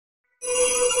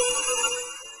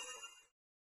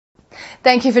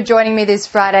Thank you for joining me this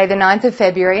Friday, the 9th of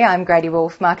February. I'm Grady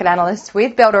market analyst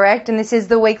with Bell Direct, and this is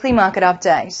the weekly market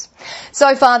update.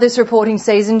 So far this reporting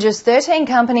season, just 13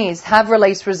 companies have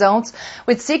released results,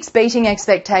 with 6 beating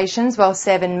expectations while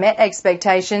 7 met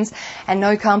expectations, and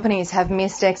no companies have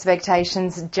missed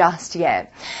expectations just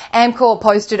yet. Amcor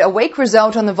posted a weak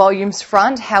result on the volumes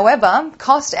front. However,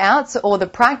 cost outs, or the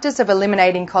practice of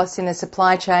eliminating costs in the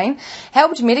supply chain,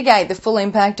 helped mitigate the full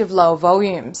impact of lower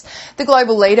volumes. The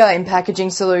global leader in packaging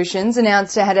solutions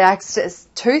announced it had access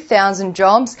 2,000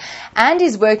 jobs and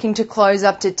is working to close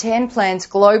up to 10 plants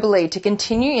globally to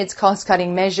continue its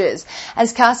cost-cutting measures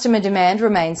as customer demand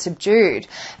remains subdued.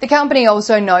 The company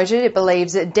also noted it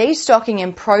believes that destocking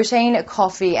in protein,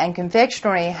 coffee and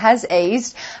confectionery has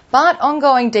eased, but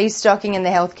ongoing destocking in the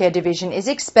healthcare division is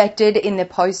expected in the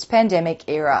post-pandemic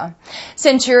era.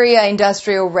 Centuria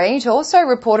Industrial REIT also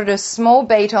reported a small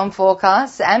beat on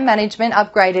forecasts, and management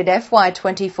upgraded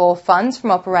FY24 funds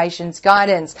from operations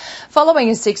guidance, following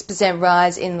a 6%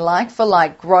 rise in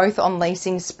like-for-like growth on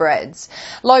leasing spreads.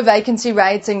 Low vacancy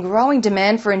rates and growing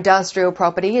demand for industrial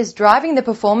property is driving the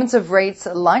performance of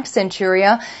REITs like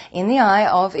Centuria in the eye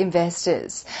of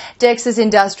investors. Dex's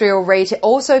Industrial REIT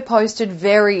also posted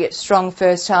very strong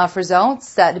first half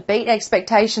results that beat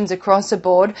expectations across the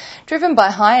board, driven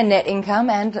by higher net income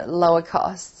and lower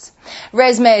costs.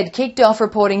 ResMed kicked off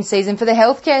reporting season for the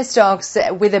healthcare stocks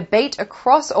with a beat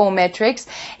across all metrics,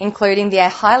 including the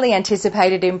highly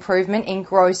anticipated improvement in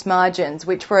gross margins,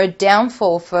 which were a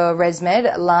downfall for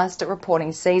ResMed last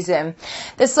reporting season.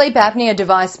 The sleep apnea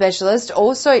device specialist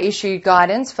also issued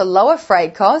guidance for lower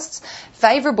freight costs,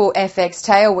 favourable FX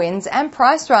tailwinds and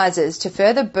price rises to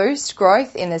further boost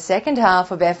growth in the second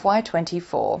half of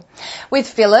FY24. With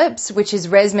Philips, which is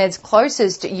ResMed's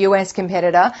closest US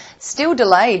competitor, still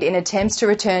delayed in attempts to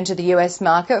return to the US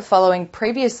market following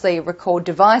previously recalled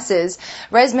devices,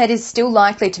 ResMed is still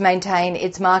likely to maintain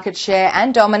its market share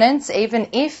and dominance even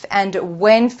if and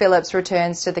when Philips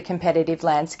returns to the competitive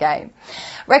landscape.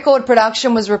 Record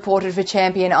production was reported for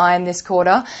Champion Iron this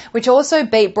quarter, which also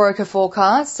beat broker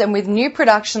forecasts, and with new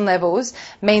production levels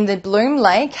mean that Bloom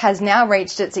Lake has now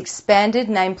reached its expanded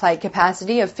nameplate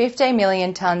capacity of 15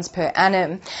 million tonnes per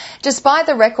annum. Despite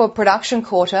the record production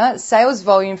quarter, sales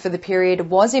volume for the period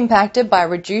was impacted by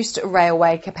reduced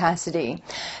railway capacity.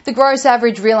 The gross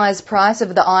average realised price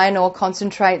of the iron ore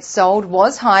concentrate sold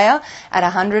was higher at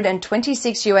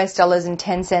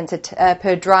 $126.10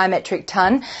 per dry metric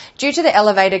tonne due to the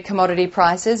elevated commodity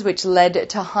prices, which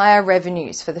led to higher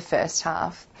revenues for the first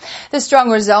half. The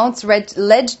strong results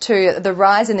led to the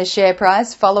rise in the share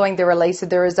price following the release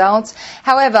of the results,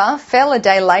 however, fell a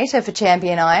day later for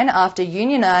Champion Iron after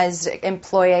unionised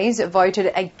employees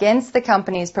voted against the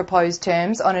company's proposed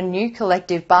terms on a new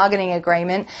collective bargaining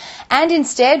agreement and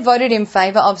instead voted in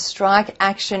favour of strike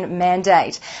action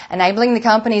mandate, enabling the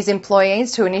company's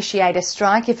employees to initiate a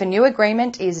strike if a new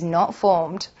agreement is not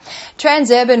formed.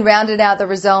 Transurban rounded out the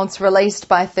results released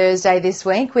by Thursday this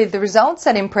week with the results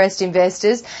that impressed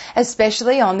investors,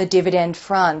 especially on the dividend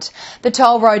front. The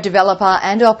toll road developer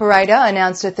and operator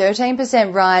announced a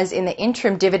 13% rise in the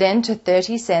interim dividend to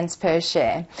 30 cents per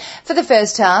share. For the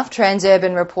first half,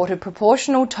 Transurban reported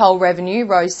proportional toll revenue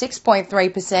rose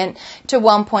 6.3% to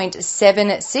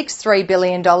 $1.763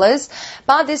 billion,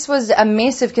 but this was a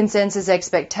miss of consensus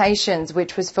expectations,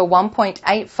 which was for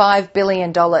 $1.85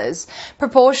 billion.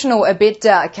 Proportional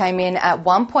EBITDA came in at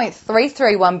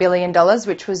 $1.331 billion,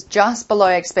 which was just below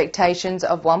expectations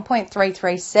of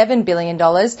 $1.337 billion,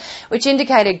 which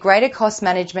indicated greater cost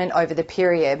management over the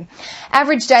period.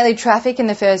 Average daily traffic in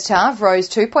the first half rose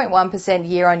 2.1%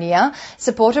 year on year,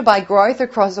 supported by growth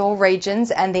across all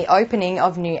regions and the opening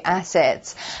of new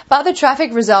assets. But the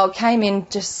traffic result came in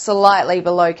just slightly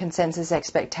below consensus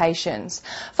expectations.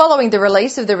 Following the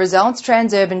release of the results,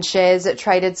 Transurban shares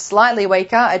traded slightly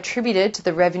weaker, attributed to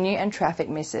the revenue and traffic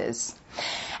misses.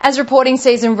 As reporting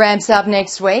season ramps up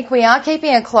next week, we are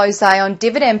keeping a close eye on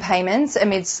dividend payments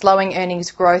amid slowing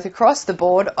earnings growth across the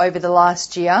board over the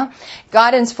last year.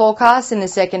 Guidance forecasts in the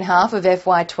second half of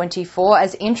FY24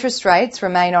 as interest rates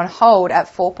remain on hold at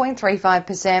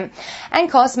 4.35% and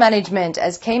cost management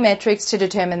as key metrics to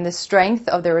determine the strength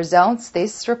of the results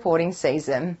this reporting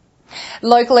season.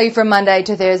 Locally, from Monday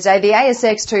to Thursday, the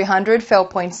ASX 200 fell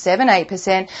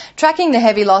 0.78%, tracking the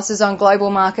heavy losses on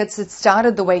global markets that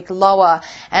started the week lower,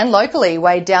 and locally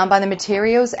weighed down by the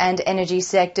materials and energy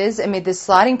sectors amid the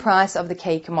sliding price of the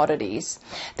key commodities.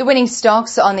 The winning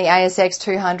stocks on the ASX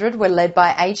 200 were led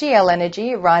by AGL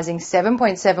Energy, rising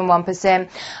 7.71%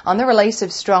 on the release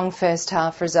of strong first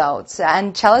half results,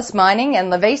 and Chalice Mining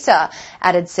and Lovisa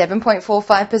added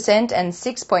 7.45% and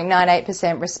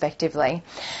 6.98% respectively.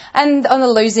 And on the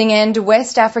losing end,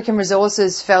 West African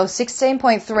Resources fell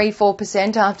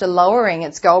 16.34% after lowering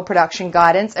its gold production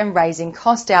guidance and raising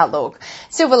cost outlook.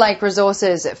 Silver Lake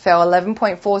Resources fell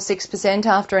 11.46%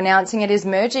 after announcing it is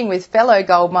merging with fellow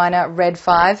gold miner Red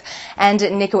 5, and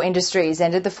Nickel Industries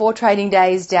ended the 4 trading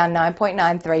days down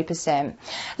 9.93%.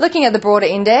 Looking at the broader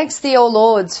index, the All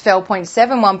Ords fell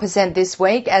 0.71% this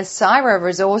week as Syra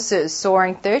Resources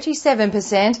soaring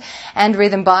 37% and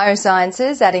Rhythm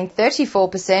Biosciences adding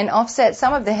 34% offset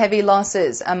some of the heavy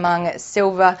losses among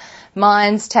silver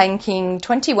mines tanking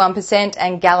 21%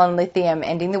 and Gallon Lithium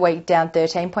ending the week down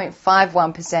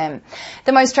 13.51%.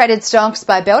 The most traded stocks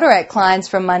by Bell Direct clients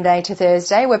from Monday to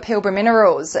Thursday were Pilbara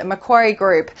Minerals, Macquarie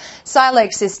Group,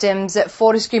 Silex Systems,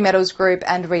 Fortescue Metals Group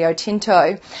and Rio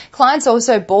Tinto. Clients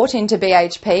also bought into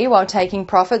BHP while taking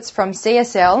profits from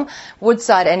CSL,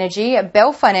 Woodside Energy,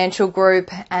 Bell Financial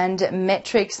Group and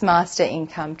Metrics Master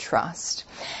Income Trust.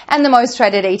 And the most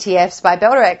traded ETFs by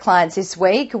Bell Direct clients this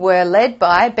week were led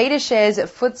by BetaShares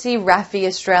FTSE RAFI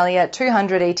Australia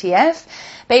 200 ETF,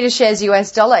 BetaShares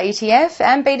US Dollar ETF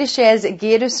and BetaShares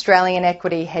Geared Australian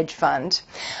Equity Hedge Fund.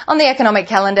 On the economic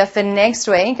calendar for next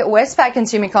week, Westpac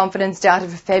consumer confidence data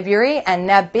for February and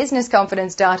NAB business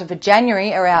confidence data for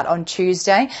January are out on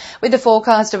Tuesday, with a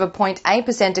forecast of a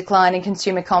 0.8% decline in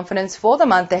consumer confidence for the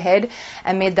month ahead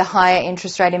amid the higher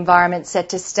interest rate environment set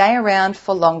to stay around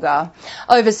for longer.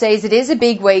 Overseas, it is a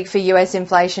big week for US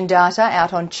inflation data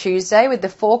out on Tuesday, with the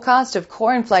forecast of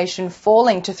core inflation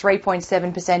falling to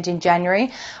 3.7% in January,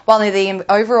 while the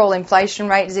overall inflation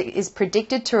rate is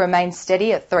predicted to remain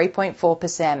steady at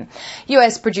 3.4%.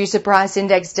 US producer price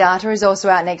index data is also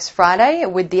out next Friday,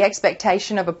 with the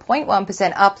expectation of a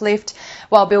 0.1% uplift,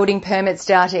 while building permits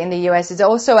data in the US is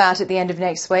also out at the end of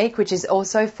next week, which is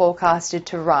also forecasted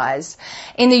to rise.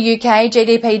 In the UK,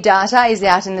 GDP data is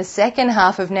out in the second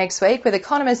half of next week, with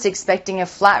economists expecting a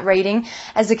flat reading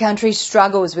as the country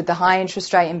struggles with the high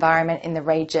interest rate environment in the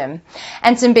region.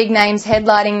 And some big names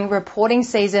headlining reporting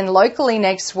season locally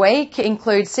next week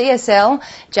include CSL,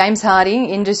 James Hardie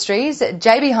Industries,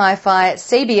 JB Hi-Fi,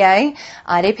 CBA,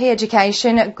 IDP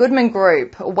Education, Goodman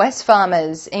Group,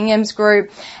 Wesfarmers, Ingham's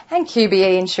Group and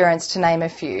QBE Insurance, to name a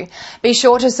few. Be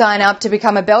sure to sign up to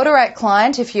become a Bell Direct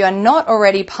client if you are not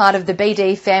already part of the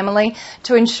BD family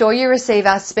to ensure you receive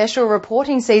our special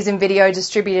reporting season video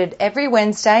distributed every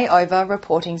Wednesday over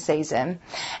reporting season.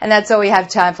 And that's all we have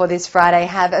time for this Friday.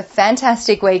 Have a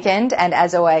fantastic weekend and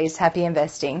as always, happy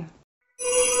investing.